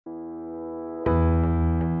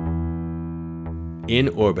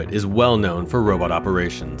InOrbit is well known for robot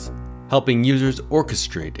operations, helping users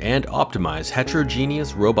orchestrate and optimize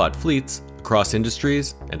heterogeneous robot fleets across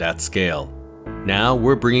industries and at scale. Now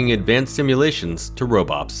we're bringing advanced simulations to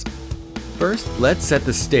robots. First, let's set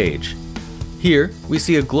the stage. Here, we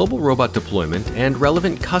see a global robot deployment and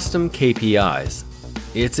relevant custom KPIs.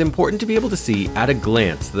 It's important to be able to see at a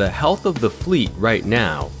glance the health of the fleet right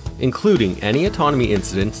now, including any autonomy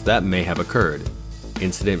incidents that may have occurred.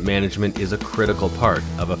 Incident management is a critical part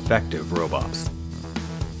of effective robots.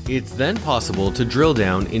 It's then possible to drill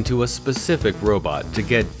down into a specific robot to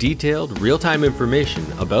get detailed real-time information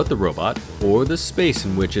about the robot or the space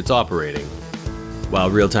in which it's operating. While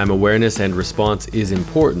real-time awareness and response is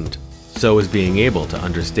important, so is being able to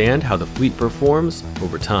understand how the fleet performs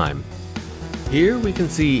over time. Here we can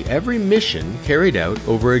see every mission carried out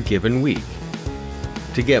over a given week.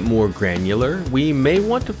 To get more granular, we may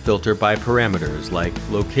want to filter by parameters like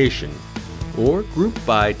location, or group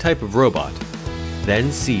by type of robot,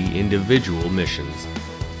 then see individual missions.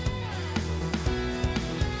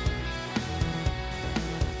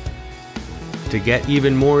 To get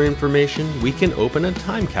even more information, we can open a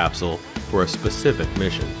time capsule for a specific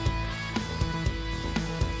mission.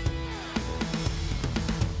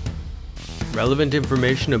 Relevant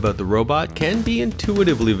information about the robot can be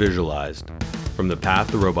intuitively visualized, from the path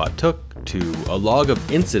the robot took to a log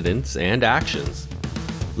of incidents and actions.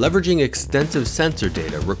 Leveraging extensive sensor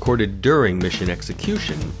data recorded during mission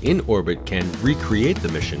execution, InOrbit can recreate the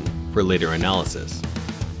mission for later analysis.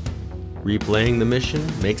 Replaying the mission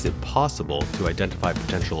makes it possible to identify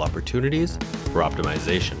potential opportunities for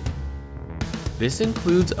optimization. This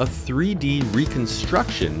includes a 3D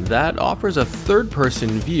reconstruction that offers a third-person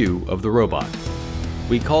view of the robot.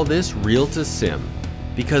 We call this real-to-sim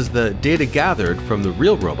because the data gathered from the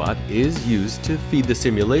real robot is used to feed the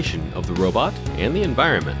simulation of the robot and the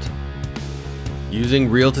environment. Using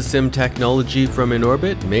real-to-sim technology from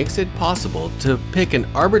InOrbit makes it possible to pick an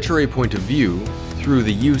arbitrary point of view through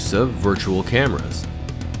the use of virtual cameras.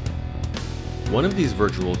 One of these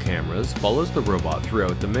virtual cameras follows the robot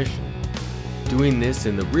throughout the mission. Doing this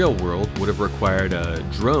in the real world would have required a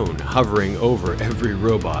drone hovering over every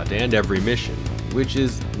robot and every mission, which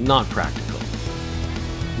is not practical.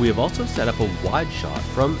 We have also set up a wide shot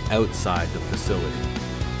from outside the facility.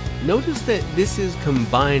 Notice that this is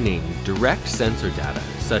combining direct sensor data,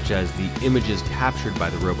 such as the images captured by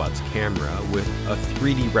the robot's camera, with a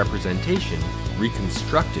 3D representation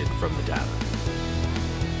reconstructed from the data.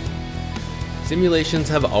 Simulations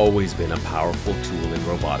have always been a powerful tool in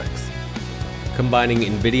robotics. Combining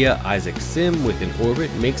NVIDIA Isaac Sim with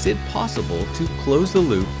InOrbit makes it possible to close the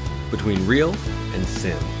loop between real and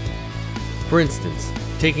sim. For instance,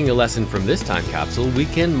 taking a lesson from this time capsule, we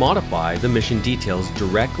can modify the mission details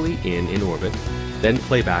directly in InOrbit, then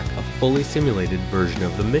play back a fully simulated version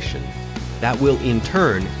of the mission. That will in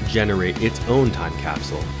turn generate its own time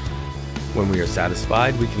capsule. When we are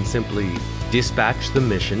satisfied, we can simply dispatch the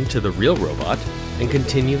mission to the real robot and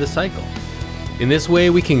continue the cycle. In this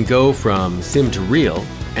way, we can go from sim to real,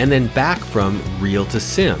 and then back from real to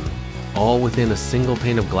sim, all within a single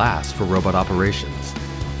pane of glass for robot operations.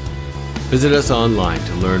 Visit us online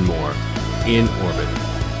to learn more.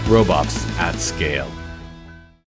 InOrbit, robots at scale.